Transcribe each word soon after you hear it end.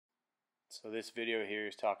So this video here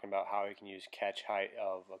is talking about how you can use catch height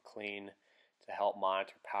of a clean to help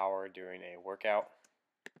monitor power during a workout.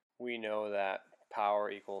 We know that power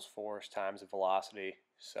equals force times the velocity,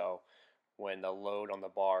 so when the load on the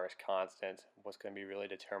bar is constant, what's going to be really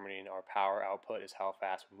determining our power output is how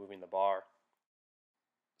fast we're moving the bar.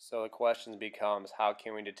 So the question becomes, how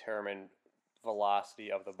can we determine velocity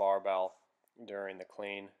of the barbell during the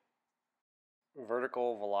clean?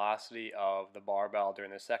 Vertical velocity of the barbell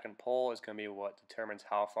during the second pull is going to be what determines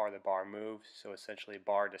how far the bar moves, so essentially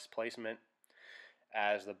bar displacement.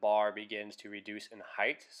 As the bar begins to reduce in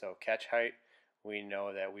height, so catch height, we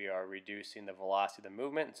know that we are reducing the velocity of the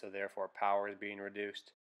movement, so therefore power is being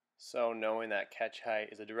reduced. So knowing that catch height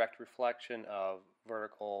is a direct reflection of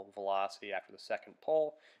vertical velocity after the second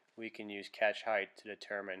pull, we can use catch height to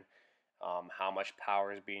determine how much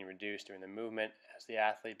power is being reduced during the movement. As the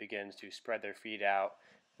athlete begins to spread their feet out,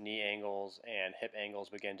 knee angles and hip angles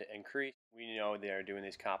begin to increase. We know they are doing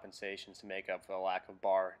these compensations to make up for the lack of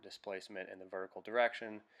bar displacement in the vertical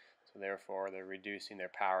direction, so therefore they're reducing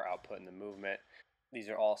their power output in the movement. These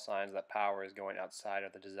are all signs that power is going outside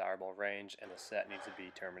of the desirable range and the set needs to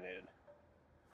be terminated.